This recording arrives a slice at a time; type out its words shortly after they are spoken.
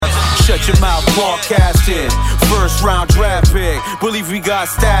Broadcasting, first round draft pick. Believe we got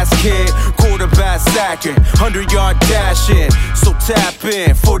stats, kid. Quarterback sacking, 100-yard dashing. So tap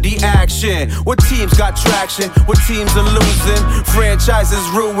in for the action. What teams got traction? What teams are losing? Franchises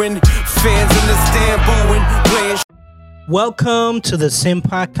ruined. Fans in the stand booing. Playing. Welcome to the Sim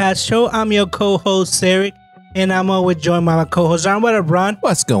Podcast Show. I'm your co-host, Eric. And I'm always joined by my co-host, Ron. What up, Ron?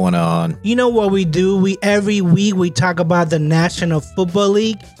 What's going on? You know what we do? Every week we talk about the National Football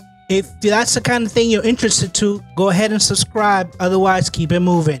League. If that's the kind of thing you're interested to, go ahead and subscribe. Otherwise, keep it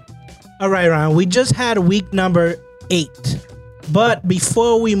moving. All right, Ron. We just had week number 8. But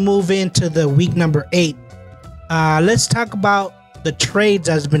before we move into the week number 8, let's talk about the trades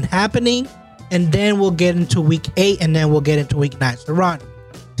that's been happening. And then we'll get into week 8, and then we'll get into week 9. So, Ron,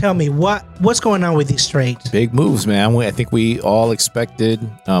 tell me, what's going on with these trades? Big moves, man. I think we all expected,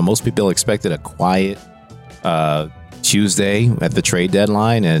 most people expected a quiet Tuesday at the trade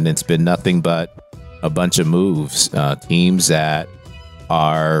deadline, and it's been nothing but a bunch of moves. Teams that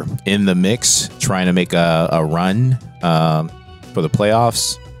are in the mix trying to make a run for the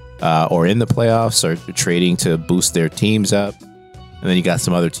playoffs or in the playoffs are trading to boost their teams up. And then you got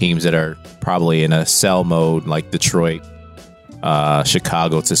some other teams that are probably in a sell mode like Detroit,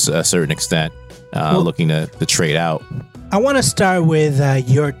 Chicago to a certain extent, looking to trade out. I want to start with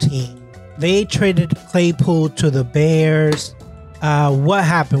your team. They traded Claypool to the Bears. What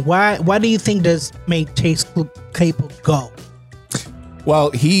happened? Why do you think this made Chase Claypool go? Well,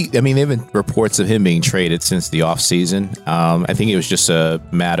 there have been reports of him being traded since the offseason. I think it was just a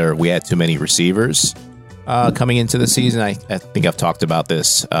matter we had too many receivers coming into the season. I think I've talked about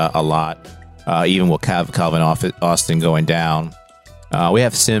this a lot, even with Calvin Austin going down. We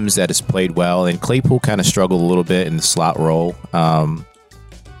have Sims that has played well, and Claypool kind of struggled a little bit in the slot role,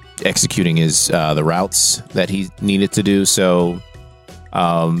 executing the routes that he needed to do. So,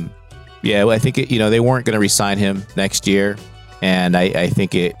 I think they weren't going to re-sign him next year, and I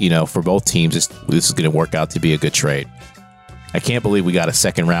think for both teams, this is going to work out to be a good trade. I can't believe we got a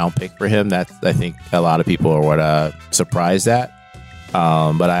second round pick for him. I think a lot of people are surprised at.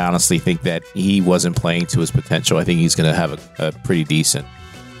 But I honestly think that he wasn't playing to his potential. I think he's going to have a pretty decent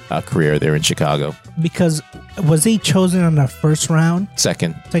career there in Chicago. Because was he chosen in the first round?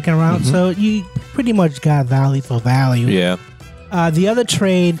 Second round. Mm-hmm. So you pretty much got value for value. Yeah. The other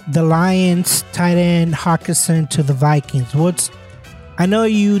trade, the Lions tight end Hockenson to the Vikings. I know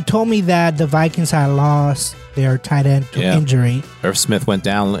you told me that the Vikings had lost their tight end to injury. Irv Smith went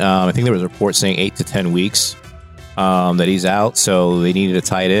down. I think there was a report saying 8 to 10 weeks that he's out. So they needed a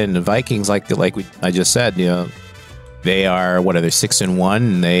tight end. The Vikings, I just said, they are 6-1,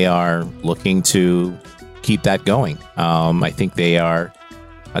 and they are looking to keep that going. I think they are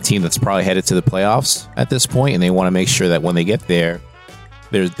a team that's probably headed to the playoffs at this point, and they want to make sure that when they get there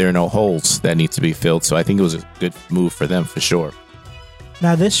are no holes that need to be filled. So I think it was a good move for them for sure.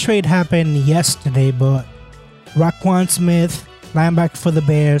 Now, this trade happened yesterday, but Roquan Smith, linebacker for the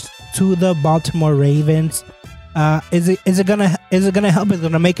Bears, to the Baltimore Ravens. Is it gonna help? Is it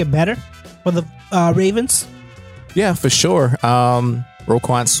gonna make it better for the Ravens? Yeah, for sure.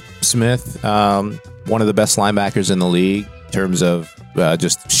 Roquan Smith, one of the best linebackers in the league in terms of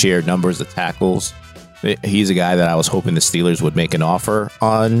just sheer numbers of tackles. He's a guy that I was hoping the Steelers would make an offer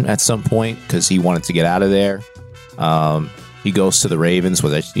on at some point because he wanted to get out of there. He goes to the Ravens,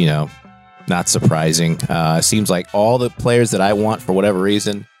 which not surprising. Seems like all the players that I want for whatever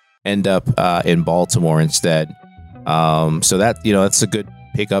reason end up in Baltimore instead. So that's a good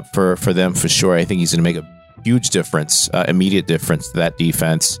pickup for them for sure. I think he's going to make a huge difference, immediate difference to that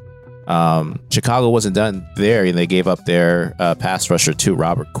defense. Chicago wasn't done there, and they gave up their pass rusher to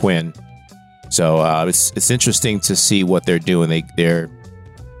Robert Quinn. So it's interesting to see what they're doing. They're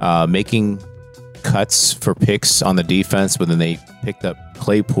making cuts for picks on the defense, but then they picked up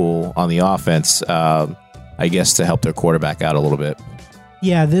Claypool on the offense, I guess, to help their quarterback out a little bit.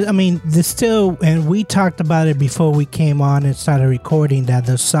 Yeah, and we talked about it before we came on and started recording, that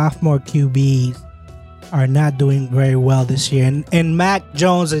the sophomore QBs are not doing very well this year, and Mac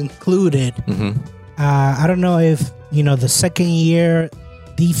Jones included. Mm-hmm. I don't know if the second year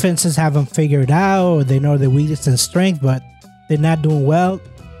defenses haven't figured out, or they know their weakness and strength, but they're not doing well.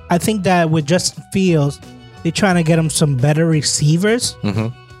 I think that with Justin Fields, they're trying to get him some better receivers.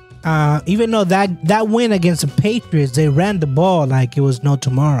 Mm-hmm. Even though that win against the Patriots, they ran the ball like it was no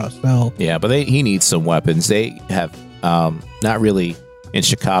tomorrow. So yeah, but he needs some weapons. They have not really in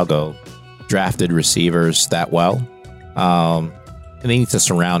Chicago drafted receivers that well, and they need to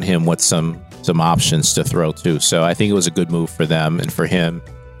surround him with some options to throw too. So I think it was a good move for them and for him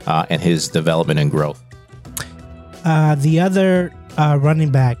and his development and growth. The other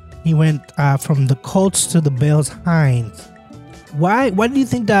running back, He went from the Colts to the Bills. Hines. Why do you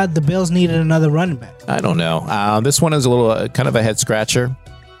think that the Bills needed another running back? I don't know. This one is a little kind of a head scratcher.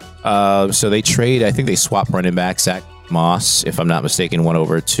 So they trade. I think they swap running back. Zach Moss, if I'm not mistaken, went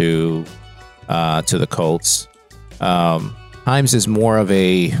over to the Colts. Himes is more of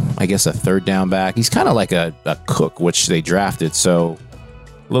a third down back. He's kind of like a Cook, which they drafted. So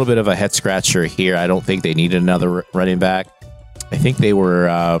a little bit of a head scratcher here. I don't think they needed another running back. I think they were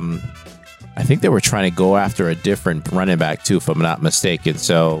trying to go after a different running back too, if I'm not mistaken.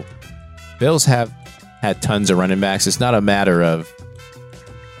 So Bills have had tons of running backs. It's not a matter of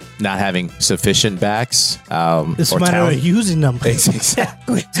not having sufficient backs. It's a matter of using them.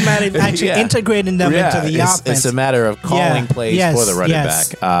 Exactly. It's a matter of actually integrating them into the offense. It's a matter of calling plays for the running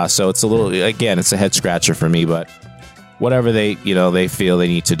back. So it's a little, again, it's a head scratcher for me, but whatever they feel they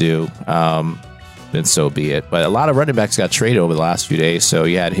need to do, then so be it. But a lot of running backs got traded over the last few days. So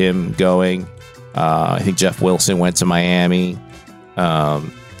you had him going. I think Jeff Wilson went to Miami.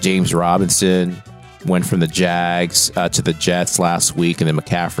 James Robinson went from the Jags to the Jets last week, and then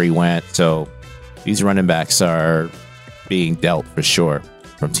McCaffrey went. So these running backs are being dealt for sure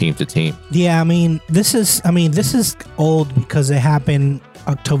from team to team. Yeah, this is old because it happened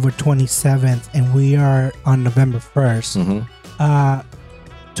October 27th, and we are on November 1st. Mm-hmm.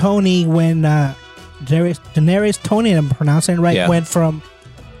 Tony, when Denarius Tony, I'm pronouncing it right, went from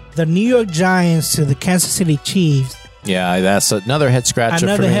the New York Giants to the Kansas City Chiefs. Yeah, that's another head scratcher.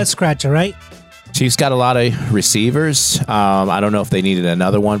 Another head scratcher, right? Chiefs got a lot of receivers. I don't know if they needed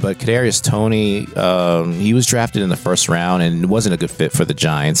another one, but Kadarius Toney, he was drafted in the first round and wasn't a good fit for the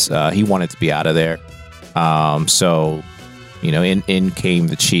Giants. He wanted to be out of there. So, in came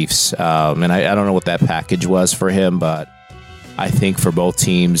the Chiefs. And I don't know what that package was for him, but I think for both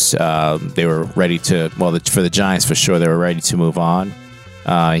teams, they were ready to, for the Giants for sure, they were ready to move on.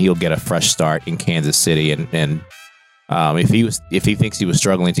 He'll get a fresh start in Kansas City, and if he thinks he was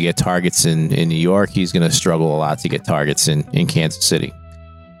struggling to get targets in New York, he's going to struggle a lot to get targets in Kansas City.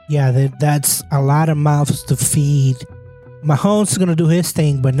 Yeah, that's a lot of mouths to feed. Mahomes is going to do his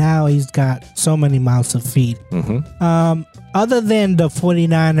thing, but now he's got so many mouths to feed. Mm-hmm. Other than the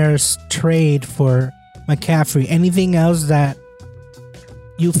 49ers trade for McCaffrey, anything else that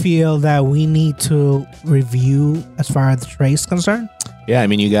you feel that we need to review as far as the trade is concerned? Yeah,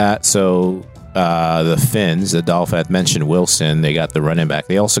 you got the Finns, the Dolphins. I mentioned Wilson. They got the running back.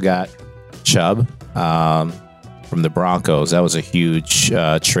 They also got Chubb from the Broncos. That was a huge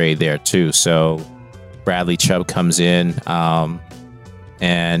trade there too. So Bradley Chubb comes in, and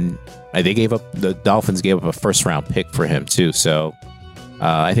the Dolphins gave up a first round pick for him too. So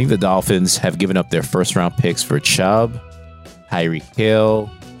I think the Dolphins have given up their first round picks for Chubb, Tyreek Hill,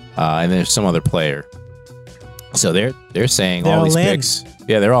 and there's some other player. So they're saying all these picks.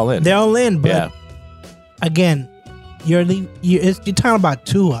 Yeah, they're all in. They're all in, but again, you're talking about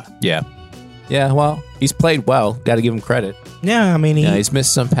Tua. Yeah. Yeah, well, he's played well. Got to give him credit. Yeah, he's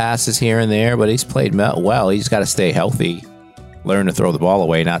missed some passes here and there, but he's played well. He's got to stay healthy, learn to throw the ball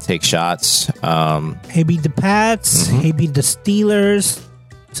away, not take shots. He beat the Pats. Mm-hmm. He beat the Steelers.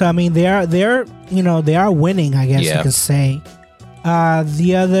 So they are winning, I guess you could say.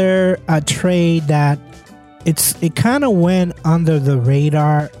 The other trade that it kind of went under the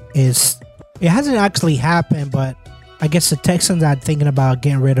radar is it hasn't actually happened, but I guess the Texans are thinking about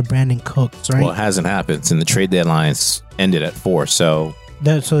getting rid of Brandon Cooks, right? Well, it hasn't happened, and the trade deadline's ended at 4, so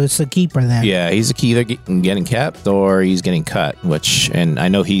it's a keeper then. Yeah, he's either getting kept or he's getting cut. And I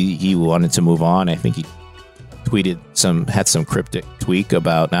know he wanted to move on. I think he had some cryptic tweak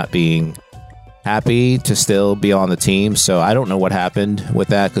about not being happy to still be on the team. So I don't know what happened with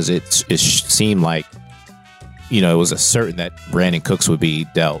that, because it seemed like it was a certain that Brandon Cooks would be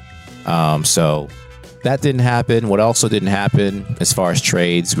dealt. So that didn't happen. What also didn't happen as far as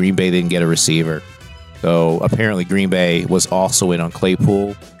trades, Green Bay didn't get a receiver. So apparently Green Bay was also in on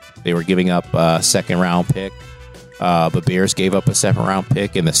Claypool. They were giving up a second round pick, but Bears gave up a second round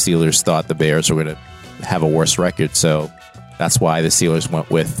pick, and the Steelers thought the Bears were going to have a worse record. So that's why the Steelers went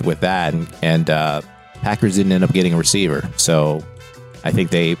with that, and Packers didn't end up getting a receiver. So I think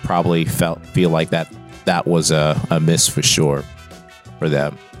they probably feel like that was a miss for sure for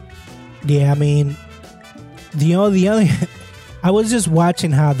them. Yeah, the only I was just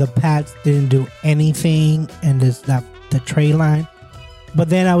watching how the Pats didn't do anything in the trade line, but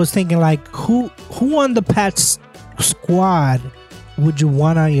then I was thinking, like, who on the Pats squad would you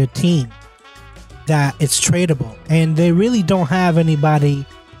want on your team that it's tradable? And they really don't have anybody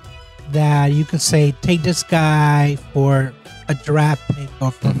that you can say, take this guy for a draft pick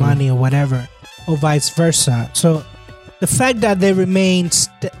or for money or whatever, or vice versa. So the fact that they remain,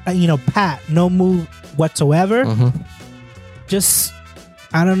 pat, no move whatsoever, just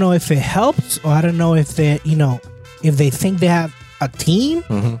I don't know if it helps, or I don't know if they, if they think they have a team.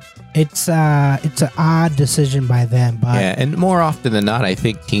 It's an odd decision by them. But yeah, and more often than not, I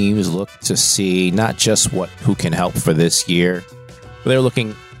think teams look to see not just who can help for this year, but they're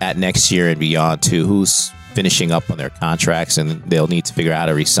looking at next year and beyond too. Who's finishing up on their contracts, and they'll need to figure out how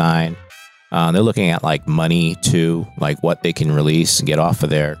to resign. They're looking at like money too, like what they can release and get off of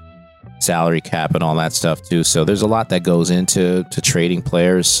their salary cap and all that stuff too. So there's a lot that goes into trading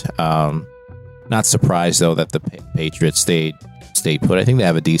players. Not surprised though that the Patriots stayed put. I think they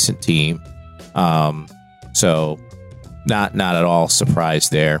have a decent team. So not at all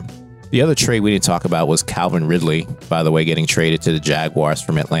surprised there. The other trade we didn't talk about was Calvin Ridley, by the way, getting traded to the Jaguars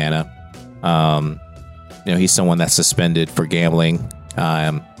from Atlanta. He's someone that's suspended for gambling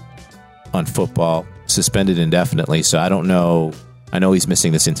on football, suspended indefinitely. So I don't know. I know he's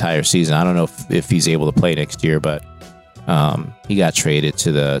missing this entire season. I don't know if he's able to play next year, but he got traded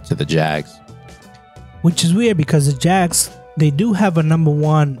to the Jags. Which is weird because the Jags, they do have a number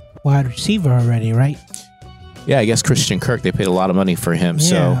one wide receiver already, right? Yeah, I guess Christian Kirk, they paid a lot of money for him.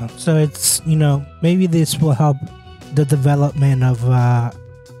 Yeah, so it's, maybe this will help the development of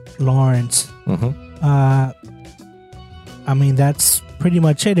Lawrence. I mean, that's pretty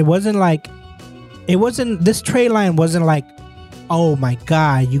much it. This trade line wasn't like, oh my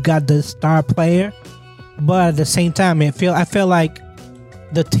God, you got the star player. But at the same time, I feel like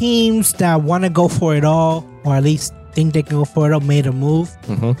the teams that want to go for it all, or at least think they can go for it all, made a move.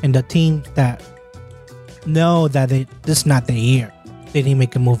 And the teams that know that this is not their year, they didn't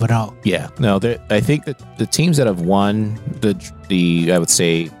make a move at all. Yeah, no, I think that the teams that have won I would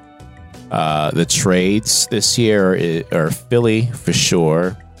say the trades this year are Philly for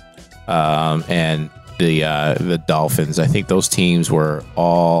sure, and the Dolphins. I think those teams were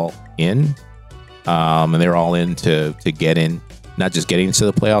all in, and they're all in to get in, not just getting into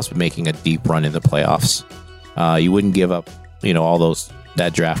the playoffs, but making a deep run in the playoffs. You wouldn't give up, all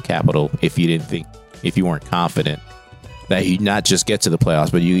that draft capital if you weren't confident that you not just get to the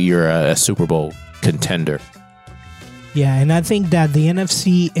playoffs, but you're a Super Bowl contender. Yeah, and I think that the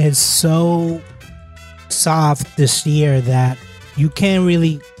NFC is so soft this year that you can't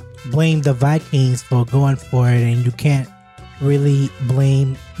really blame the Vikings for going for it, and you can't really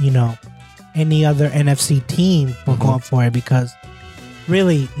blame, any other NFC team for going for it, because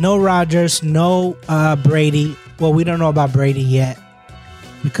really, no Rodgers, no Brady. Well, we don't know about Brady yet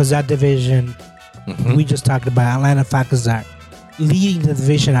because that division, we just talked about, Atlanta Falcons are leading the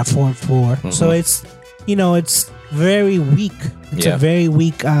division at 4-4. So it's, it's very weak. It's a very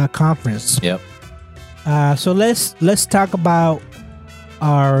weak conference. Yep. So let's talk about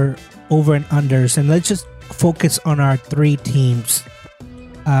our over and unders, and let's just focus on our three teams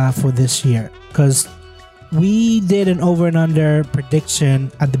for this year, because we did an over and under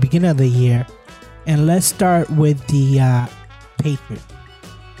prediction at the beginning of the year, and let's start with the Patriots.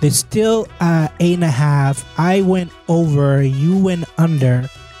 They're still 8.5. I went over. You went under.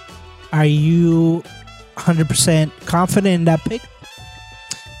 Are you 100% confident in that pick?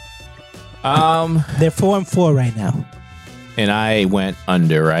 They're 4-4 right now, and I went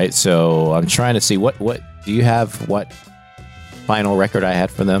under. Right, so I'm trying to see what do you have? What final record I had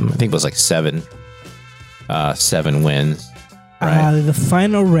for them? I think it was like 7 wins. Right? The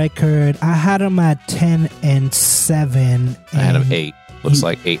final record, I had them at 10-7. I had them 8. Looks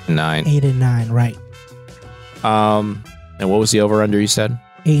like 8-9. 8-9, right? And what was the over under you said?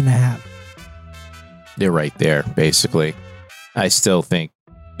 8.5. They're right there, basically. I still think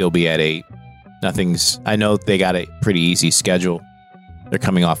they'll be at 8. I know they got a pretty easy schedule. They're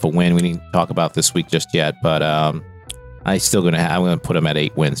coming off a win. We didn't talk about this week just yet, but I'm going to put them at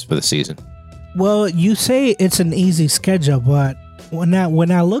 8 wins for the season. Well, you say it's an easy schedule, but when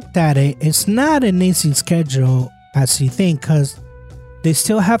I looked at it, it's not an easy schedule as you think, because they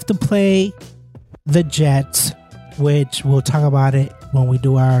still have to play the Jets, which we'll talk about it when we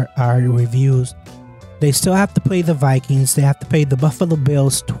do our reviews. They still have to play the Vikings. They have to play the Buffalo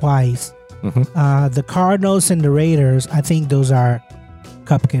Bills twice. The Cardinals and the Raiders, I think those are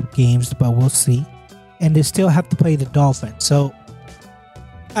cupcake games, but we'll see. And they still have to play the Dolphins. So,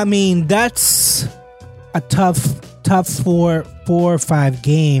 I mean, that's a tough 4 or 5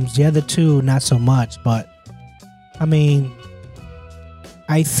 games. The other two, not so much. But, I mean,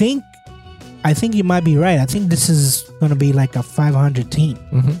 I think you might be right. I think this is going to be like a 500 team.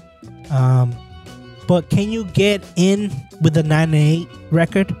 But can you get in with a 9-8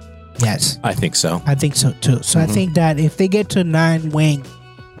 record? Yes. I think so. I think so too. So I think that if they get to 9 wins,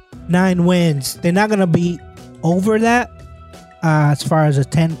 they're not going to be over that as far as a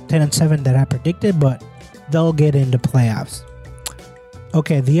 10-7 that I predicted, but they'll get into playoffs.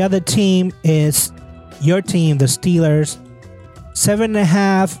 Okay, the other team is your team, the Steelers.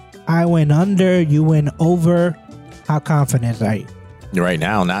 7.5. I went under. You went over. How confident are you? Right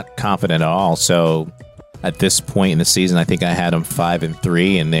now, not confident at all. So at this point in the season, I think I had them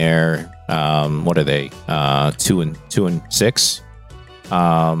 5-3, and they're what are they? 2-6.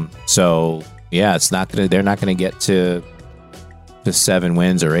 So yeah, it's not gonna. They're not gonna get to 7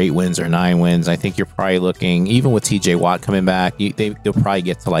 wins or 8 wins or 9 wins. I think you're probably looking, even with TJ Watt coming back, they'll probably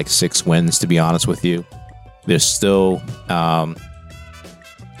get to like 6 wins. To be honest with you, they're still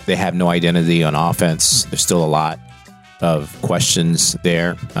they have no identity on offense. There's still a lot of questions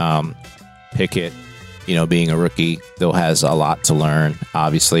there. Pickett, being a rookie, still has a lot to learn.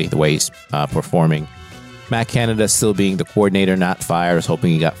 Obviously, the way he's performing. Matt Canada still being the coordinator, not fired. I was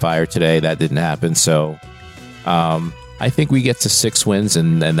hoping he got fired today. That didn't happen. So I think we get to 6 wins,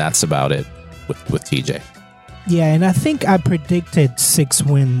 and that's about it with TJ. Yeah, and I think I predicted 6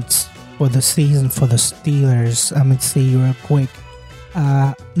 wins for the season for the Steelers. I'm going to see real quick.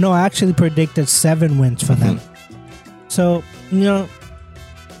 No, I actually predicted 7 wins for them. So, it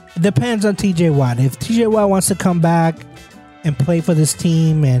depends on TJ Watt. If TJ Watt wants to come back and play for this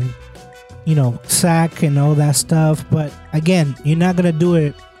team and, sack and all that stuff. But again, you're not going to do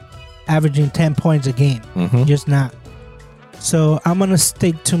it averaging 10 points a game. Just not. So I'm going to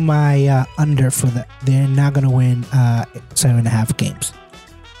stick to my under for that. They're not going to win 7.5 games.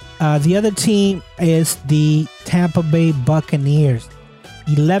 The other team is the Tampa Bay Buccaneers.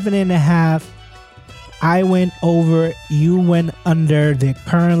 11.5. I went over. You went under. They're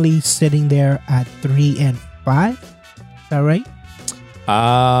currently sitting there at 3-5. Is that right?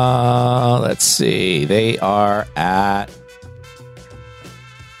 Let's see. They are at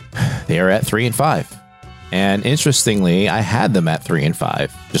 3-5. And interestingly, I had them at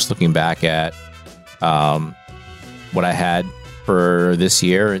 3-5. Just looking back at what I had for this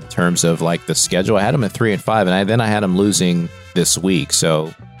year in terms of like the schedule, I had them at 3-5, and then I had them losing this week.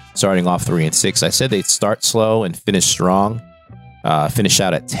 So starting off 3-6, I said they'd start slow and finish strong. Finish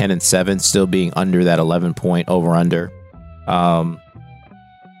out at 10-7, still being under that 11-point over under.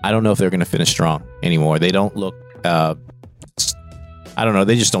 I don't know if they're going to finish strong anymore. They don't look. I don't know.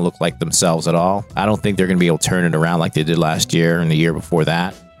 They just don't look like themselves at all. I don't think they're going to be able to turn it around like they did last year and the year before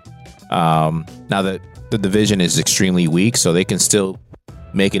that. Now that the division is extremely weak, so they can still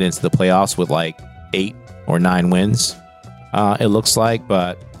make it into the playoffs with like 8 or 9 wins. It looks like,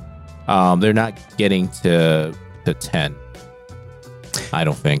 but they're not getting to 10. I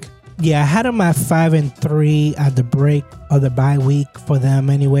don't think. Yeah, I had them at 5-3 at the break of the bye week for them,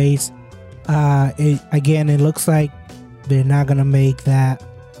 anyways. It looks like they're not gonna make that.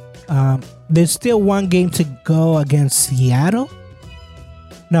 There's still one game to go against Seattle.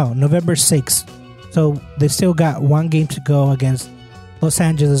 No, November 6th. So they still got one game to go against Los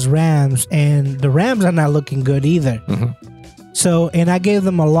Angeles Rams, and the Rams are not looking good either. So, and I gave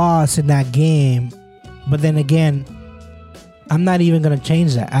them a loss in that game, but then again, I'm not even going to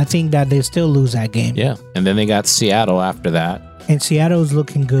change that. I think that they still lose that game. Yeah, and then they got Seattle after that. And Seattle's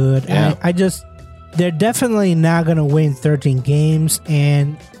looking good. Yeah. They're definitely not going to win 13 games,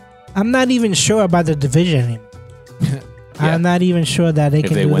 and I'm not even sure about the division anymore. Yeah. I'm not even sure that they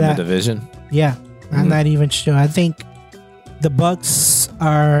can do that. If they win the division? Yeah, I'm not even sure. I think the Bucs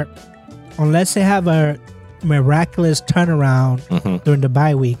are, unless they have a miraculous turnaround during the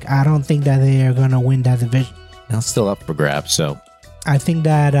bye week, I don't think that they are going to win that division. It's still up for grabs, so. I think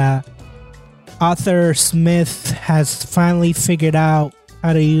that Arthur Smith has finally figured out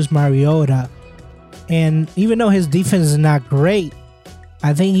how to use Mariota. And even though his defense is not great,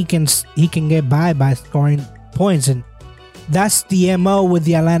 I think he can get by scoring points. And that's the MO with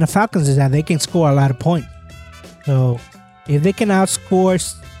the Atlanta Falcons, is that they can score a lot of points. So if they can outscore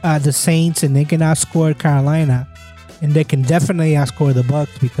the Saints and they can outscore Carolina, and they can definitely outscore the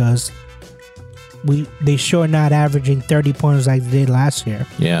Bucs, because they sure not averaging 30 points like they did last year.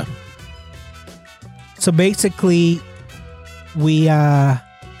 Yeah. So basically,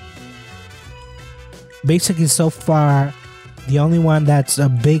 so far, the only one that's a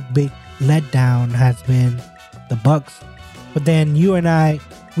big letdown has been the Bucs. But then you and I,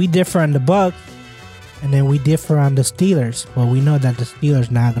 we differ on the Bucs, and then we differ on the Steelers. But we know that the Steelers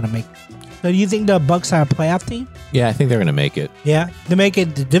not going to make it. So do you think the Bucs are a playoff team? Yeah, I think they're going to make it. Yeah? They make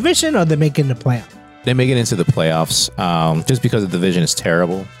it the division, or they make it in the playoff? They make it into the playoffs. Just because the division is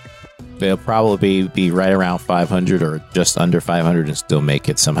terrible, they'll probably be right around 500 or just under 500 and still make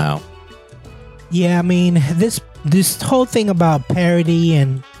it somehow. Yeah, I mean, this whole thing about parity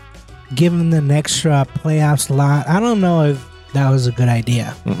and giving them an extra playoff slot, I don't know if that was a good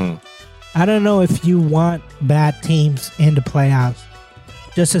idea. Mm-hmm. I don't know if you want bad teams in the playoffs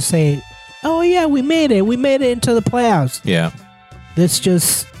just to say, oh yeah, we made it into the playoffs. Yeah.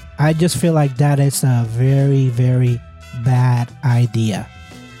 I just feel like that is a very, very bad idea.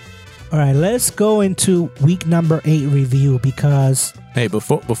 All right, let's go into week number 8 review because... Hey,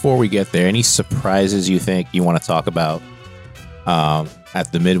 before we get there, any surprises you think you want to talk about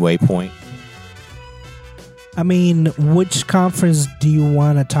at the midway point? I mean, which conference do you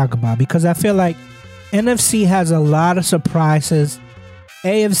want to talk about? Because I feel like NFC has a lot of surprises.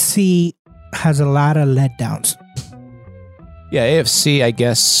 AFC has a lot of letdowns. Yeah, AFC, I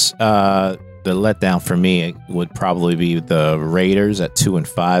guess the letdown for me would probably be the Raiders at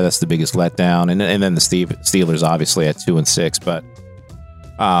 2-5. That's the biggest letdown, and then the Steelers obviously at 2-6. But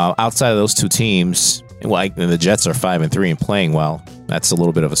outside of those two teams, the Jets are 5-3 and playing well. That's a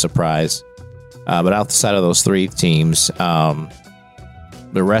little bit of a surprise. But outside of those three teams, the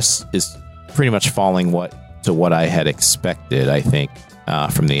rest is pretty much falling to what I had expected. I think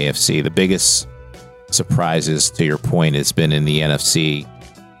from the AFC, the biggest surprises, to your point, has been in the NFC.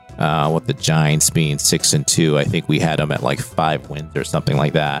 With the Giants being 6-2, I think we had them at like 5 wins or something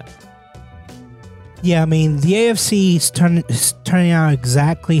like that. Yeah, I mean, the AFC is turning out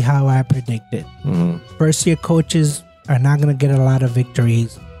exactly how I predicted. Mm-hmm. First-year coaches are not going to get a lot of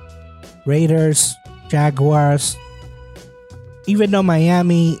victories. Raiders, Jaguars, even though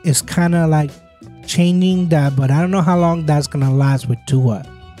Miami is kind of like changing that, but I don't know how long that's going to last with Tua.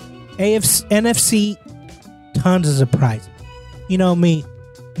 NFC, tons of surprises. You know me,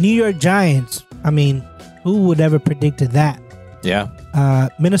 New York Giants, I mean, who would ever predicted that? Yeah.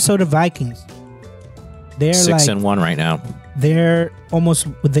 Minnesota Vikings. They're 6-1 right now. They're almost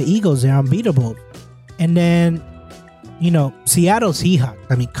with the Eagles. They're unbeatable. And then, Seattle Seahawks.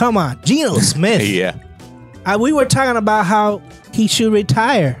 I mean, come on. Geno Smith. Yeah. We were talking about how he should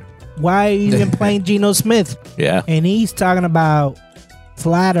retire. Why are you even playing Geno Smith? Yeah. And he's talking about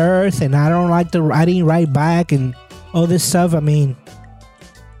flat earth and I didn't write back and all this stuff. I mean,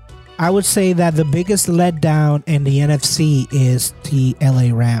 I would say that the biggest letdown in the NFC is the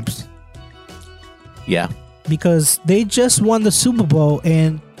LA Rams. Yeah. Because they just won the Super Bowl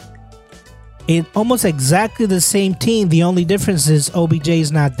and it's almost exactly the same team. The only difference is OBJ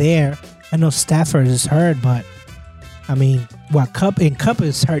is not there. I know Stafford is hurt, but I mean, Cup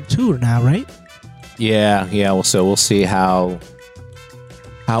is hurt too now, right? Yeah. Well, so we'll see how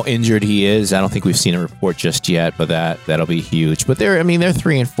injured he is. I don't think we've seen a report just yet, but that'll be huge. But they're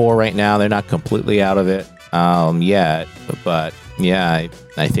 3-4 right now. They're not completely out of it yet. But yeah,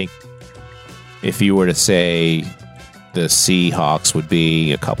 I think if you were to say the Seahawks would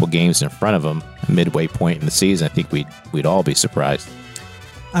be a couple games in front of them midway point in the season, I think we'd all be surprised.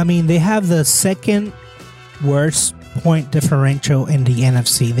 I mean, they have the second worst point differential in the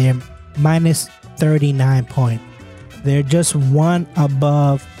NFC. They're minus 39 points. They're just one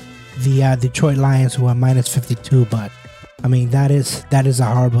above the Detroit Lions, who are minus 52. But I mean, that is a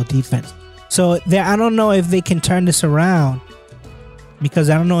horrible defense. So I don't know if they can turn this around because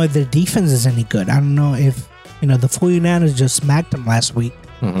I don't know if their defense is any good. I don't know if the 49ers just smacked them last week.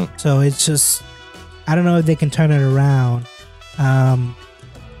 Mm-hmm. So it's just I don't know if they can turn it around.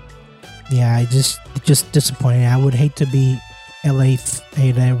 Yeah, it's just disappointing. I would hate to be LA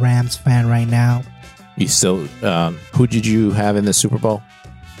Rams fan right now. You still, who did you have in the Super Bowl?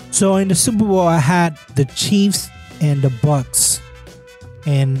 So in the Super Bowl, I had the Chiefs and the Bucks.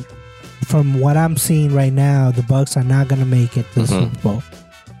 And from what I'm seeing right now, the Bucks are not going to make it to the Super Bowl.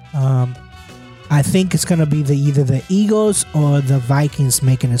 I think it's going to be either the Eagles or the Vikings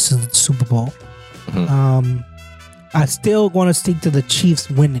making it to the Super Bowl. Mm-hmm. I still want to stick to the Chiefs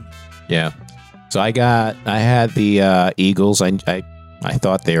winning. Yeah. So I had the Eagles. I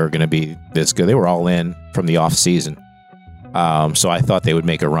thought they were going to be this good. They were all in from the off season. So I thought they would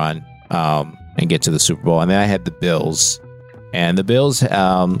make a run and get to the Super Bowl. And then I had the Bills. And the Bills,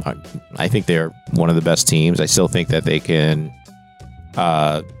 I think they're one of the best teams. I still think that they can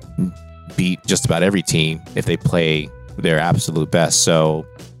beat just about every team if they play their absolute best. So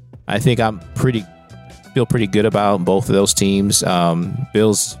I think feel pretty good about both of those teams.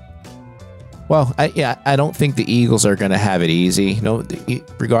 Bills. Well, I don't think the Eagles are going to have it easy.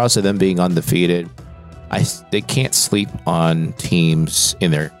 Regardless of them being undefeated, they can't sleep on teams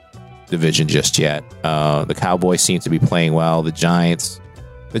in their division just yet. The Cowboys seem to be playing well. The Giants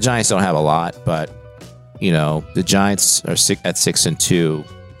don't have a lot, but the Giants are at 6-2.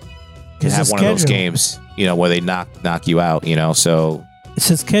 Can have one of those games, where they knock you out. So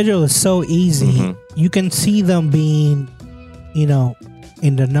the schedule is so easy. Mm-hmm. You can see them being,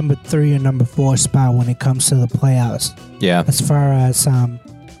 in the number 3 or number 4 spot when it comes to the playoffs. Yeah. As far as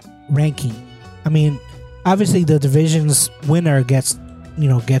ranking, I mean, obviously the division's winner gets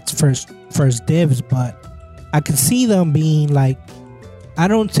first dibs, but I can see them being like, I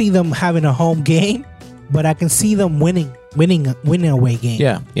don't see them having a home game, but I can see them winning away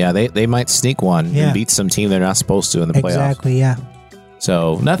game. Yeah. They might sneak one and beat some team they're not supposed to in the playoffs. Exactly. Yeah.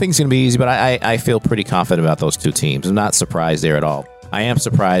 So nothing's going to be easy, but I feel pretty confident about those two teams. I'm not surprised there at all. I am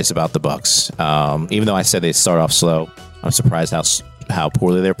surprised about the Bucks. Even though I said they start off slow, I'm surprised how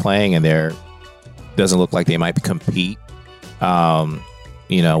poorly they're playing, and doesn't look like they might compete.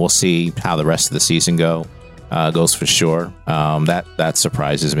 We'll see how the rest of the season goes for sure. That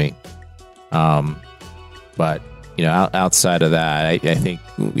surprises me. But outside of that, I think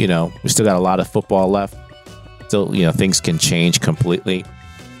we still got a lot of football left. Still, things can change completely.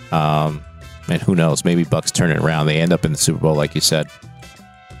 And who knows? Maybe Bucks turn it around. They end up in the Super Bowl, like you said.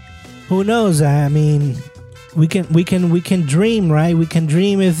 Who knows? I mean, we can dream, right? We can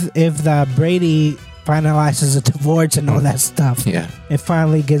dream if the Brady finalizes a divorce and all that stuff. Yeah. It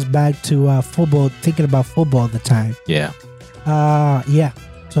finally gets back to football, thinking about football all the time. Yeah. Yeah.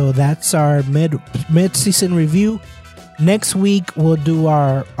 So that's our mid-season review. Next week we'll do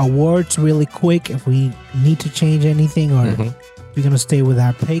our awards really quick if we need to change anything, or we're gonna stay with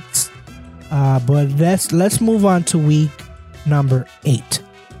our picks. But let's move on to week number 8.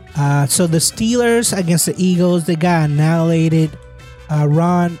 So the Steelers against the Eagles, they got annihilated.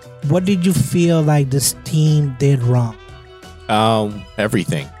 Ron, what did you feel like this team did wrong?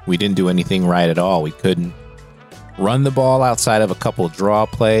 Everything. We didn't do anything right at all. We couldn't run the ball outside of a couple draw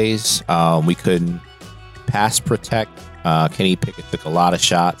plays. We couldn't pass protect. Kenny Pickett took a lot of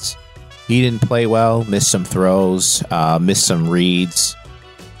shots. He didn't play well, missed some throws, missed some reads.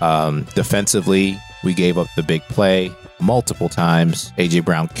 Defensively, we gave up the big play multiple times. A.J.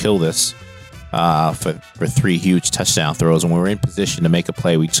 Brown killed us for 3 huge touchdown throws. When we were in position to make a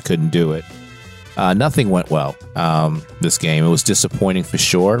play, we just couldn't do it. Nothing went well this game. It was disappointing for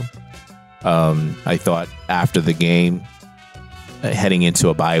sure. I thought after the game, heading into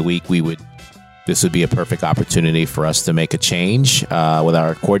a bye week, this would be a perfect opportunity for us to make a change with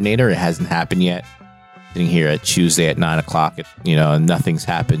our coordinator. It hasn't happened yet. Sitting here at Tuesday at 9:00, and nothing's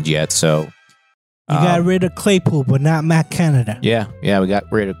happened yet. So you got rid of Claypool, but not Matt Canada. Yeah, we got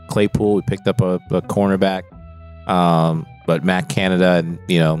rid of Claypool. We picked up a cornerback, but Matt Canada, and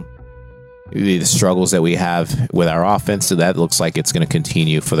the struggles that we have with our offense, so that looks like it's going to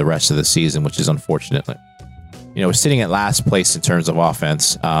continue for the rest of the season, which is unfortunate. We're sitting at last place in terms of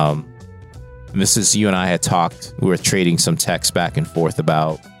offense. This is, you and I had talked, we were trading some texts back and forth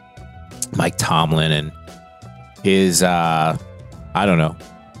about Mike Tomlin and his,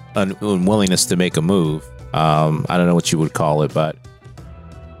 unwillingness to make a move. I don't know what you would call it, but,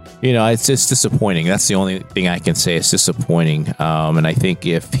 it's just disappointing. That's the only thing I can say. It's disappointing. And I think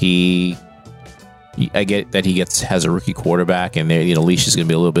if I get that he has a rookie quarterback, and leash is going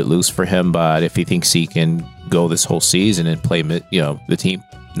to be a little bit loose for him, but if he thinks he can go this whole season and play, the team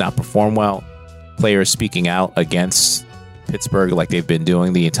not perform well, players speaking out against Pittsburgh like they've been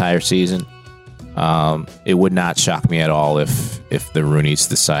doing the entire season, it would not shock me at all if the Rooneys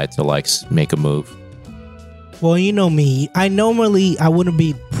decide to make a move. Well, you know me. I wouldn't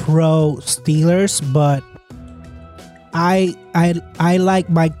be pro Steelers, but I like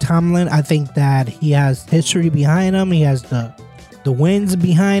Mike Tomlin. I think that he has history behind him. He has the wins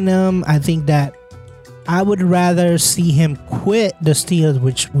behind him. I think that I would rather see him quit the Steelers,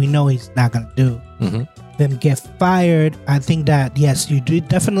 which we know he's not going to do, than get fired. I think that, yes, you do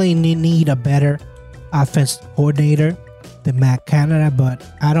definitely need a better offensive coordinator than Matt Canada, but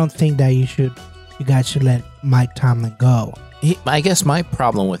I don't think that you guys should let Mike Tomlin go. I guess my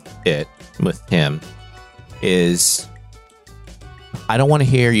problem with him is I don't want to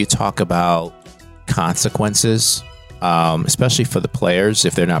hear you talk about consequences, especially for the players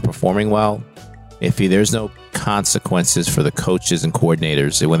if they're not performing well. If there's no consequences for the coaches and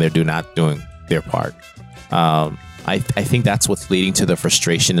coordinators when they're not doing their part, I think that's what's leading to the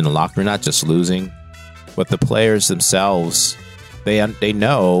frustration in the locker room. Not just losing, but the players themselves. They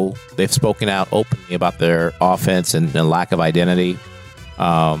know, they've spoken out openly about their offense and lack of identity.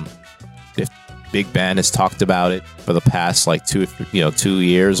 If Big Ben has talked about it for the past 2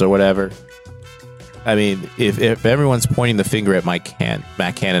 years or whatever. I mean, if everyone's pointing the finger at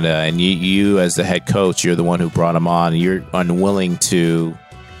Matt Canada, and you as the head coach, you're the one who brought him on, and you're unwilling to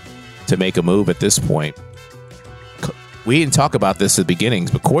make a move at this point. We didn't talk about this at the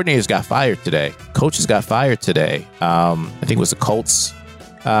beginnings, but coordinators got fired today. Coaches got fired today. I think it was the Colts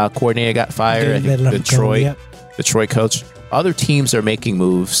coordinator got fired. I think Detroit coach. other teams are making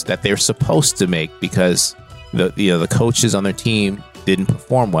moves that they're supposed to make because the coaches on their team didn't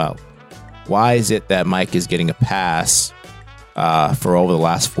perform well. Why is it that Mike is getting a pass for over the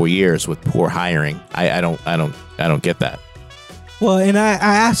last 4 years with poor hiring? I don't get that. Well, and I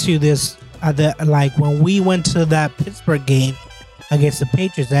asked you this, like when we went to that Pittsburgh game against the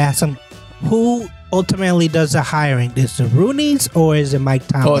Patriots, I asked him who ultimately does the hiring. Is it Rooney's or is it Mike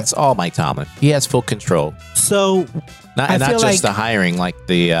Tomlin? Oh, it's all Mike Tomlin. He has full control. So not just the hiring, like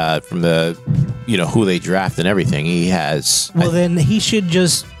the from the who they draft and everything. He has. Well, then he should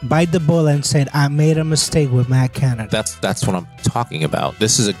just bite the bullet and say, "I made a mistake with Matt Canada." That's what I'm talking about.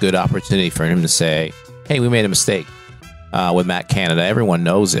 This is a good opportunity for him to say, "Hey, we made a mistake with Matt Canada." Everyone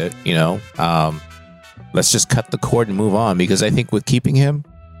knows it. Let's just cut the cord and move on. Because I think with keeping him,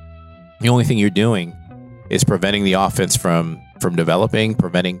 the only thing you're doing is preventing the offense from developing,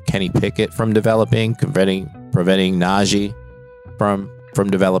 preventing Kenny Pickett from developing, preventing Najee from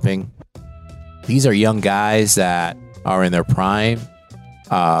developing. These are young guys that are in their prime,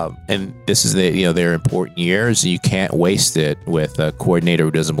 and this is their important years. You can't waste it with a coordinator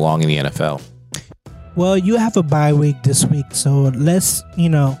who doesn't belong in the NFL. Well, you have a bye week this week, so let's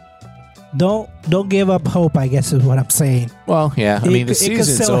don't give up hope, I guess is what I'm saying. Well, yeah. I mean, the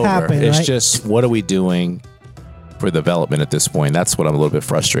season's over. Happen, it's right? just, what are we doing for development at this point? That's what I'm a little bit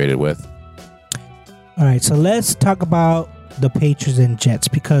frustrated with. All right, so let's talk about the Patriots and Jets,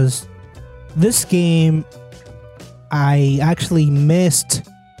 because this game I actually missed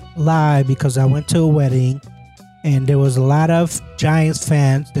live because I went to a wedding and there was a lot of Giants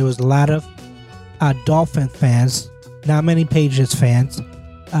fans. There was a lot of Dolphin fans, not many Patriots fans.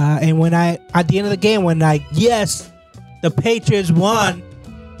 And when at the end of the game, the Patriots won,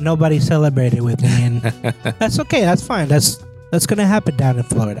 nobody celebrated with me, and that's okay. That's fine. That's going to happen down in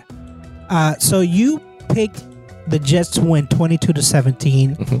Florida. So you picked the Jets to win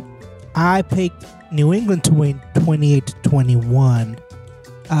 22-17. Mm-hmm. I picked New England to win 28-21.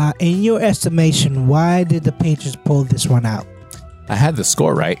 In your estimation, why did the Patriots pull this one out? I had the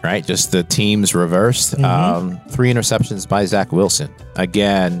score right? Just the teams reversed. Mm-hmm. 3 interceptions by Zach Wilson.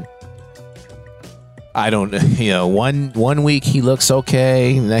 Again, I don't, one week he looks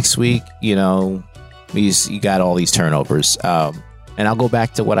okay. Next week, he got all these turnovers. And I'll go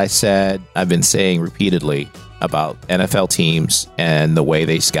back to what I've been saying repeatedly about NFL teams and the way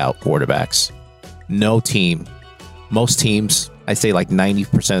they scout quarterbacks. Most teams, I say like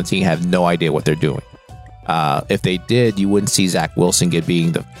 90% of the team have no idea what they're doing. If they did, you wouldn't see Zach Wilson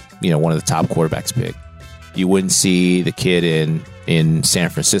being one of the top quarterbacks picked. You wouldn't see the kid in San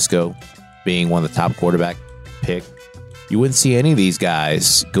Francisco being one of the top quarterback picked. You wouldn't see any of these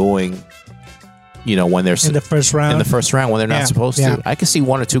guys going, when they're in the first round. In the first round when they're not supposed to. I could see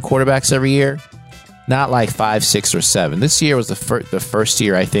 1 or 2 quarterbacks every year, not like 5, 6, or 7. This year was the first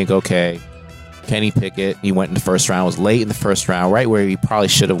year I think, okay, Kenny Pickett, he went in the first round, was late in the first round, right where he probably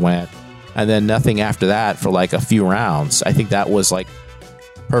should have went. And then nothing after that for like a few rounds. I think that was like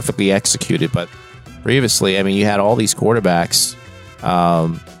perfectly executed. But previously, I mean, you had all these quarterbacks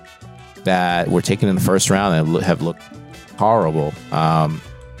that were taken in the first round and have looked horrible.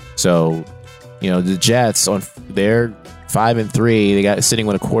 So, the Jets, they're 5-3. They got sitting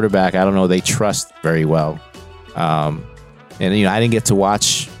with a quarterback I don't know they trust very well. And I didn't get to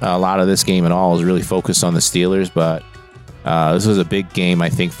watch a lot of this game at all. I was really focused on the Steelers, but this was a big game, I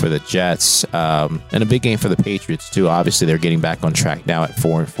think, for the Jets, and a big game for the Patriots too. Obviously, they're getting back on track now at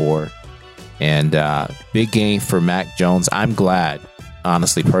 4-4, and big game for Mac Jones. I'm glad,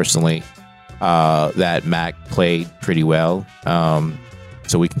 honestly, personally, that Mac played pretty well,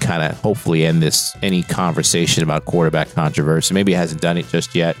 so we can kind of hopefully end any conversation about quarterback controversy. Maybe he hasn't done it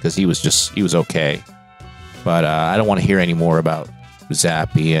just yet because he was okay, but I don't want to hear any more about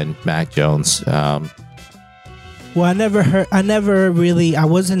Zappy and Mac Jones. Well, I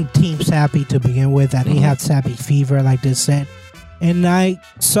wasn't Team Sappy to begin with. I didn't have Sappy fever, like they said. And I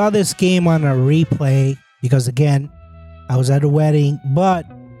saw this game on a replay because, again, I was at a wedding. But,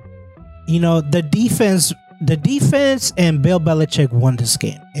 the defense and Bill Belichick won this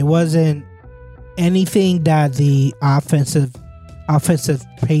game. It wasn't anything that the offensive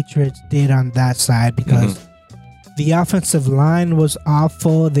Patriots did on that side because the offensive line was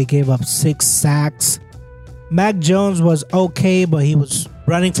awful. They gave up 6 sacks. Mac Jones was okay, but he was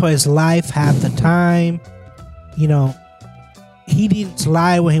running for his life half the time. He didn't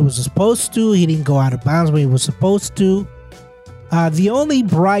slide when he was supposed to. He didn't go out of bounds when he was supposed to. The only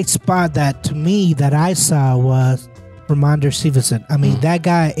bright spot that I saw was Ramondre Stevenson. I mean, that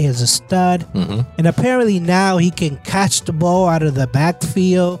guy is a stud. And apparently now he can catch the ball out of the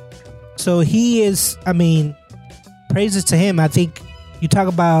backfield. So he is, praises to him. I think you talk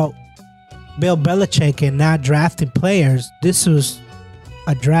about Bill Belichick and not drafting players. This was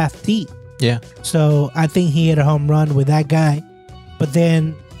a draftee. Yeah. So I think he hit a home run with that guy. But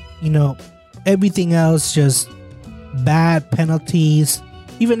then, everything else just bad penalties.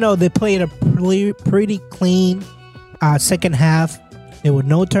 Even though they played a pretty clean second half, there were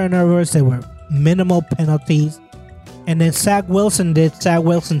no turnovers. There were minimal penalties. And then Zach Wilson did Zach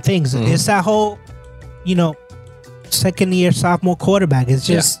Wilson things. It's that whole, second-year sophomore quarterback. It's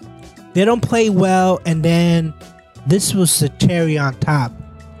just they don't play well. And then this was the cherry on top.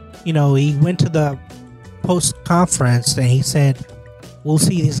 He went to the post-conference and he said, "We'll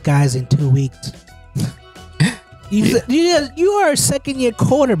see these guys in 2 weeks." You are a second-year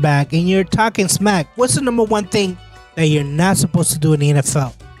quarterback and you're talking smack. What's the number one thing that you're not supposed to do in the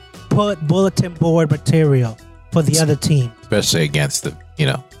NFL? Put bulletin board material for the other team. Especially against the,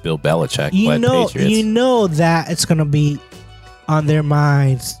 Bill Belichick. Patriots. You know that it's going to be on their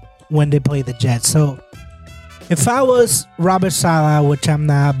minds when they play the Jets. So if I was Robert Saleh, which I'm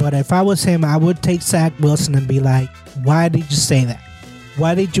not, but if I was him, I would take Zach Wilson and be like, why did you say that?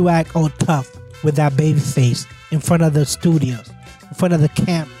 Why did you act all tough with that baby face in front of the studios, in front of the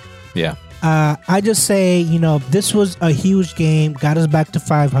camera? Yeah. I just say, this was a huge game, got us back to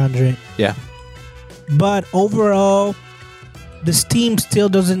 500. Yeah. But overall, this team still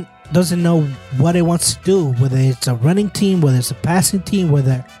doesn't know what it wants to do, whether it's a running team, whether it's a passing team,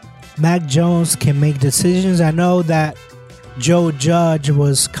 whether Mac Jones can make decisions. I know that Joe Judge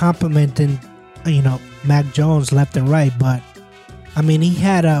was complimenting, Mac Jones left and right, but I mean, he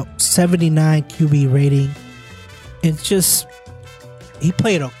had a 79 QB rating. It's just, he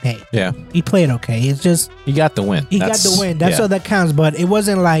played okay. Yeah. He played okay. It's just, he got the win. He got the win. That's all that counts. But it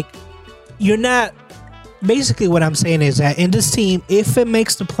wasn't like, you're not, basically what I'm saying is that in this team, if it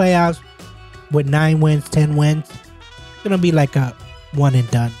makes the playoffs with 9 wins, 10 wins, it's going to be like a one and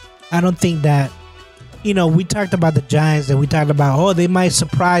done. I don't think that, we talked about the Giants and we talked about, they might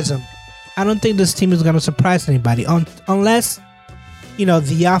surprise them. I don't think this team is going to surprise anybody unless,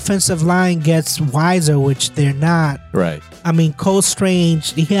 the offensive line gets wiser, which they're not. Right. I mean, Cole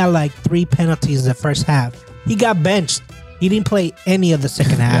Strange, he had like 3 penalties in the first half. He got benched. He didn't play any of the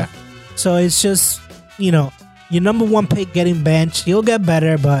second half. Yeah. So it's just, your number one pick getting benched. He'll get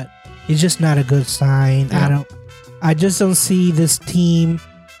better, but it's just not a good sign. Yeah. I just don't see this team,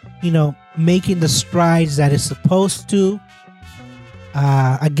 making the strides that it's supposed to.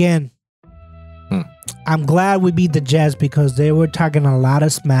 Again, I'm glad we beat the Jets because they were talking a lot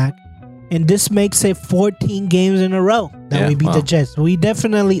of smack. And this makes it 14 games in a row that we beat the Jets. We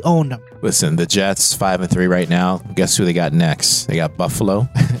definitely own them. Listen, the Jets 5-3 right now. Guess who they got next? They got Buffalo,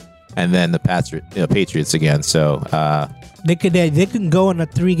 and then the Patriots again. So they can go on a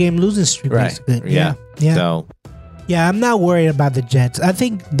 3-game losing streak. Right. Basically. Yeah. So I'm not worried about the Jets. I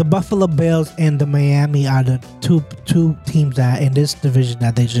think the Buffalo Bills and the Miami are the two teams that in this division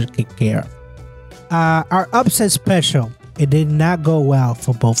that they should take care of. Our upset special, it did not go well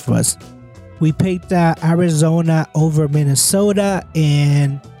for both of us. We picked Arizona over Minnesota,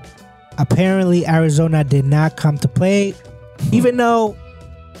 and apparently Arizona did not come to play. Even though,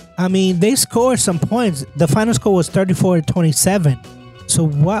 they scored some points. The final score was 34-27. So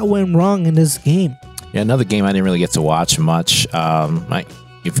what went wrong in this game? Yeah, another game I didn't really get to watch much.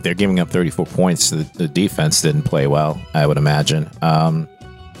 If they're giving up 34 points, the defense didn't play well, I would imagine.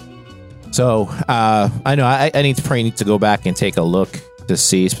 So I know I need to go back and take a look to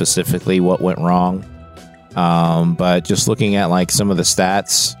see specifically what went wrong. But just looking at like some of the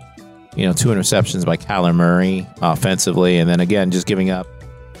stats, 2 interceptions by Kyler Murray offensively, and then again just giving up,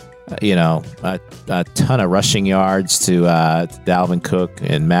 a ton of rushing yards to Dalvin Cook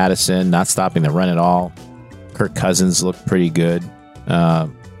and Madison, not stopping the run at all. Kirk Cousins looked pretty good,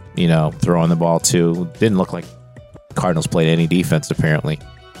 throwing the ball too. Didn't look like Cardinals played any defense apparently.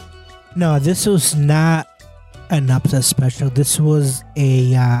 No, this was not an upset special. This was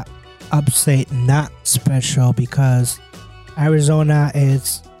a upset not special because Arizona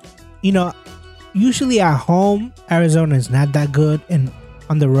is, usually at home, Arizona is not that good, and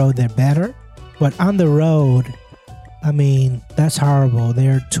on the road they're better. But on the road, that's horrible.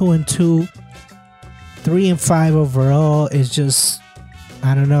 They're 2-2, 3-5 overall. It's just,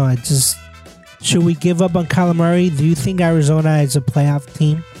 I don't know. Should we give up on Kyler Murray? Do you think Arizona is a playoff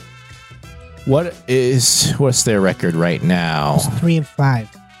team? What's their record right now? It's 3-5.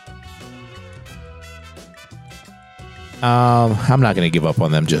 I'm not going to give up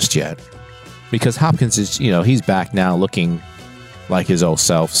on them just yet because Hopkins is, he's back now looking like his old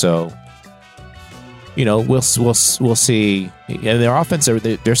self. So, we'll see. And their offense,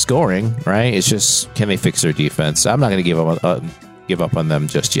 they're scoring, right? It's just, can they fix their defense? I'm not going to give up on them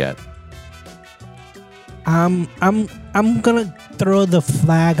just yet. I'm gonna throw the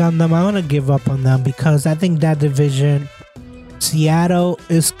flag on them. I'm gonna give up on them because I think that division, Seattle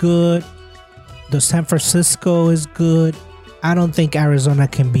is good, the San Francisco is good. I don't think Arizona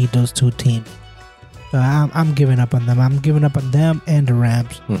can beat those two teams. So I'm giving up on them. I'm giving up on them and the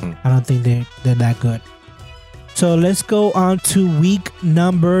Rams. I don't think they're that good. So let's go on to week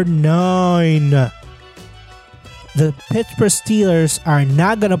number 9. The Pittsburgh Steelers are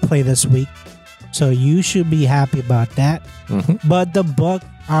not gonna play this week. So you should be happy about that. But the Bucs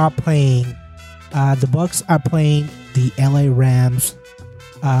are playing. The Bucs are playing the LA Rams.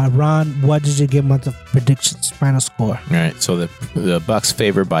 Ron, what did you give them the predictions? Final score. All right. So the Bucs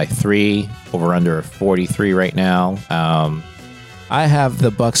favored by 3, over under 43 right now. I have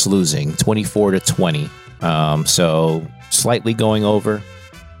the Bucs losing 24-20. So slightly going over.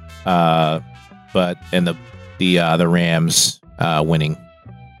 But the Rams winning.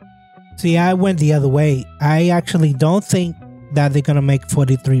 See, I went the other way. I actually don't think that they're going to make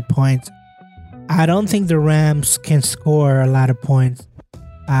 43 points. I don't think the Rams can score a lot of points.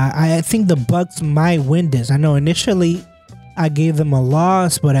 I think the Bucs might win this. I know initially I gave them a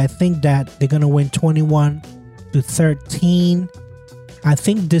loss, but I think that they're going to win 21-13. I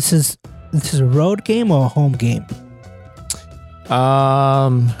think this is a road game or a home game?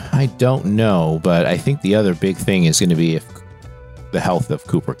 I don't know, but I think the other big thing is going to be the health of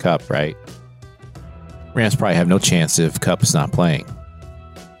Cooper Kupp, right? Rams probably have no chance if Kupp's not playing.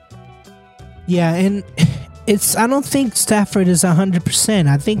 Yeah, and I don't think Stafford is 100%.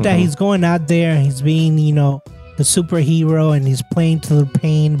 I think that he's going out there, he's being, the superhero, and he's playing to the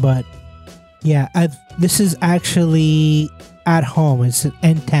pain. But yeah, this is actually at home. It's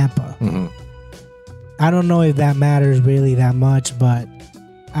in Tampa. I don't know if that matters really that much, but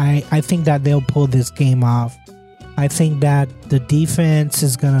I think that they'll pull this game off. I think that the defense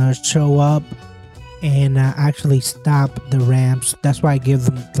is going to show up and actually stop the Rams. That's why I give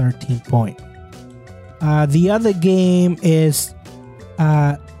them 13 points. The other game is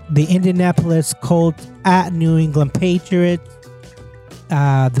the Indianapolis Colts at New England Patriots.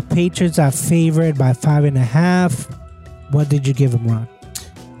 The Patriots are favored by 5.5. What did you give them, Ron?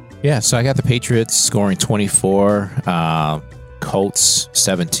 Yeah, so I got the Patriots scoring 24, Colts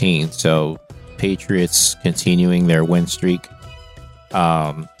 17. So Patriots continuing their win streak.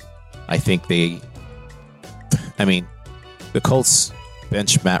 I think the Colts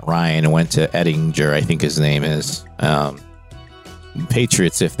benched Matt Ryan and went to Ettinger, I think his name is.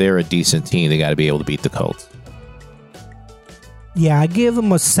 Patriots, if they're a decent team, they got to be able to beat the Colts. Yeah, I give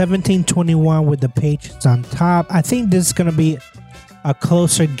them a 17-21 with the Patriots on top. I think this is going to be a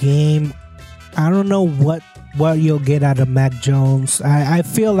closer game. I don't know what you'll get out of Mac Jones. I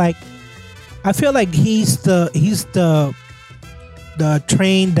feel like he's the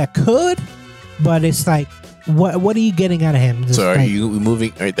train that could, but it's like, what are you getting out of him? So are you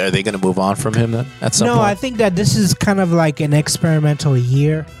moving? Are they going to move on from him then? At some point? I think that this is kind of like an experimental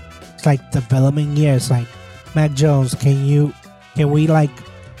year. It's like development year. It's like, Mac Jones, can we like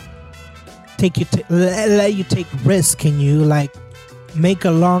take you let you take risks? Can you like make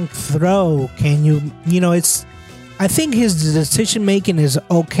a long throw? Can you it's? I think his decision making is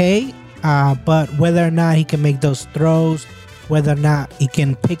okay, but whether or not he can make those throws, whether or not he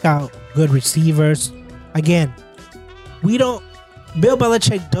can pick out good receivers. Again, Bill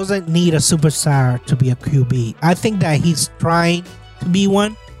Belichick doesn't need a superstar to be a QB. I think that he's trying to be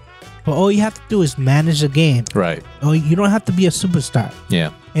one, but all you have to do is manage the game. Right. Oh, you don't have to be a superstar.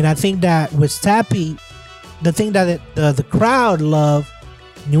 Yeah. And I think that with Sappy, the thing that the crowd love,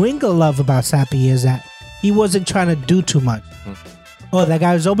 New England love about Sappy is that he wasn't trying to do too much. Oh, that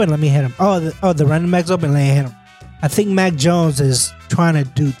guy was open, let me hit him. Oh, the running back's open, let me hit him. I think Mac Jones is trying to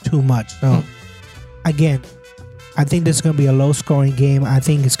do too much. So, again, I think this is going to be a low-scoring game. I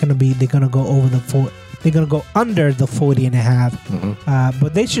think it's going to be they're going to go under the 40.5.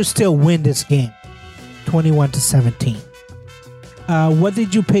 But they should still win this game, 21-17. What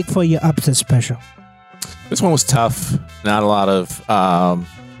did you pick for your upset special? This one was tough. Not a lot of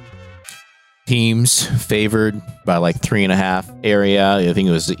teams favored by like 3.5 area. I think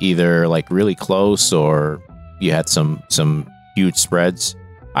it was either like really close or you had some huge spreads.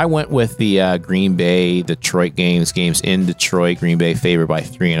 I went with the Green Bay Detroit games in Detroit. Green Bay favored by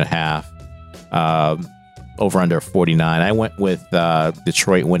 3.5. Over under 49. I went with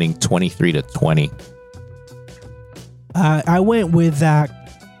Detroit winning 23-20. I went with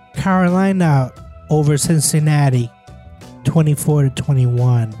Carolina over Cincinnati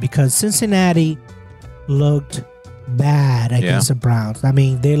 24-21 because Cincinnati looked bad against the Browns. I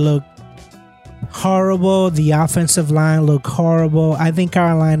mean, they looked horrible. The offensive line looked horrible. I think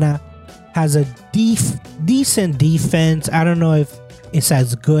Carolina has a decent defense. I don't know if it's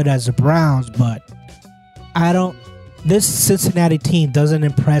as good as the Browns, but this Cincinnati team doesn't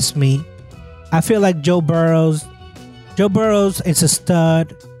impress me. I feel like Joe Burrows is a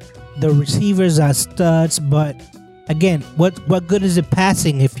stud. The receivers are studs, but again, what good is it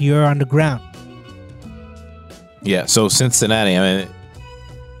passing if you're on the ground? Yeah, so Cincinnati, I mean,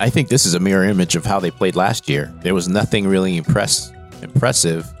 I think this is a mirror image of how they played last year. There was nothing really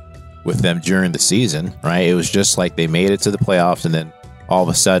impressive with them during the season, right? It was just like they made it to the playoffs, and then all of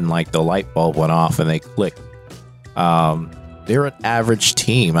a sudden, like the light bulb went off and they clicked. They're an average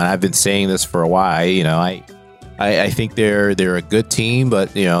team, and I've been saying this for a while. You know, I think they're a good team,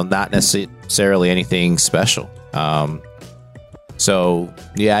 but you know, not necessarily anything special. So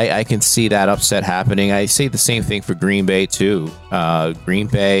yeah, I can see that upset happening. I say the same thing for Green Bay too. Green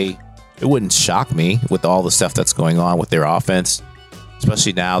Bay, it wouldn't shock me with all the stuff that's going on with their offense,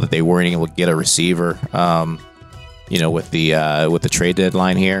 especially now that they weren't able to get a receiver. You know, with the trade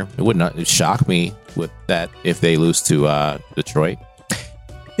deadline here, it wouldn't shock me with that if they lose to Detroit.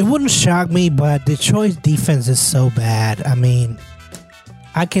 It wouldn't shock me, but Detroit's defense is so bad. I mean,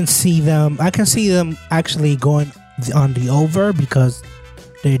 I can see them actually going on the over because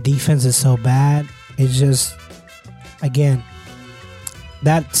their defense is so bad. It's just, again,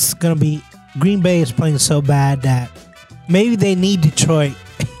 that's gonna be, Green Bay is playing so bad that maybe they need Detroit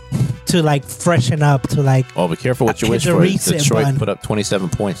to like freshen up, to like. Oh, be careful what you wish for. Detroit put up 27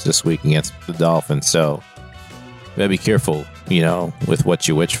 points this week against the Dolphins, so you gotta be careful, you know, with what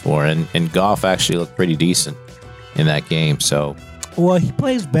you wish for. And Goff actually looked pretty decent in that game. So, well, he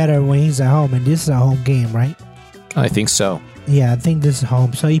plays better when he's at home, and this is a home game, right? I think so. Yeah, I think this is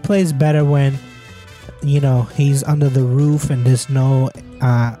home. So he plays better when, you know, he's under the roof and there's no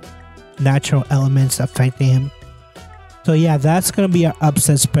natural elements affecting him. So yeah, that's going to be our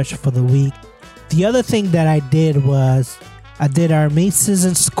upset special for the week. The other thing that I did was I did our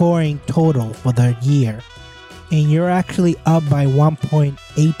mid-season scoring total for the year. And you're actually up by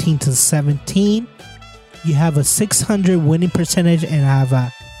 1.18 to 17. You have a 600 winning percentage and I have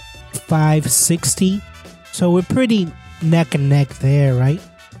a 560. So we're pretty neck and neck there, right?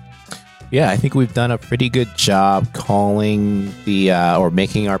 Yeah, I think we've done a pretty good job calling or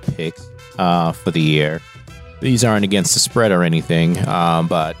making our picks for the year. These aren't against the spread or anything,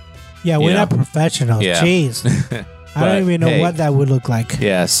 but yeah, we're not professionals. Yeah. Jeez, I don't even know what that would look like.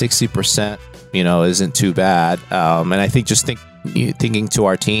 Yeah, 60%, you know, isn't too bad. And I think thinking to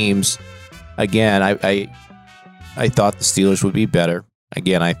our teams again, I thought the Steelers would be better.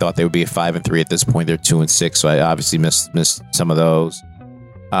 Again, I thought they would be 5-3 at this point. They're 2-6, so I obviously missed some of those.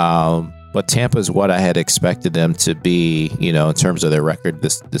 But Tampa is what I had expected them to be, you know, in terms of their record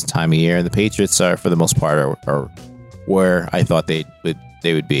this time of year. And the Patriots are, for the most part, are where I thought they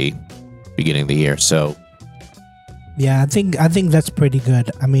would be beginning of the year. So, yeah, I think that's pretty good.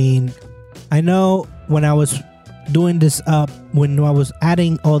 I mean, I know when I was doing this up, when I was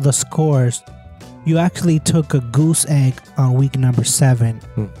adding all the scores, you actually took a goose egg on week number 7,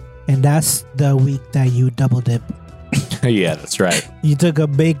 and that's the week that you double dip. Yeah, that's right. You took a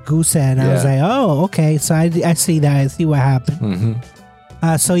big goose egg, and I was like, oh, okay. So I see that. I see what happened. Mm-hmm.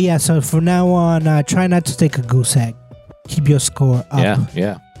 So from now on, try not to take a goose egg. Keep your score up.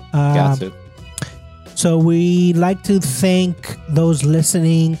 Yeah. Got to. So we like to thank those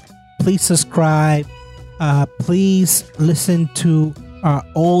listening. Please subscribe. Please listen to our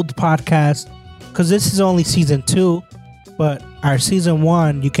old podcast, because this is only season 2, but our season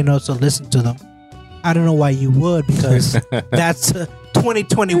 1, you can also listen to them. I don't know why you would, because that's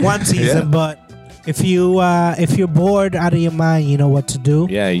 2021 season. Yeah. But if you're bored out of your mind, you know what to do.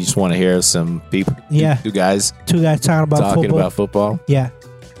 Yeah, you just want to hear some people. Yeah, two guys talking about football. Yeah.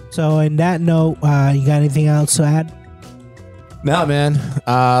 So, in that note, you got anything else to add? No, man.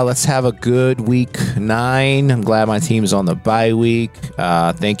 Let's have a good week 9. I'm glad my team's on the bye week.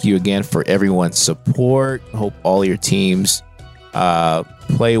 Thank you again for everyone's support. Hope all your teams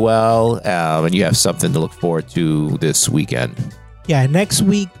play well, and you have something to look forward to this weekend. Yeah, next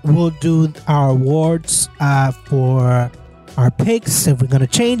week we'll do our awards for our picks, if we're going to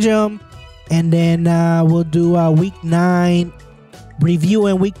change them. And then we'll do week 9 review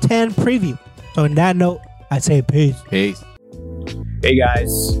and week 10 preview. So, in that note, I say peace. Peace. Hey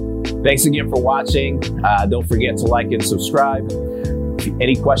guys, thanks again for watching. Don't forget to like and subscribe.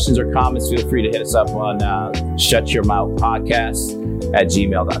 Any questions or comments, feel free to hit us up on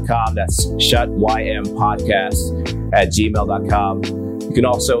shutyourmouthpodcast@gmail.com. That's shutYMpodcast@gmail.com. You can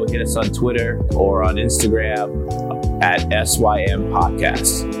also hit us on Twitter or on Instagram at SYM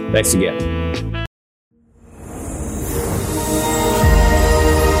Podcast. Thanks again.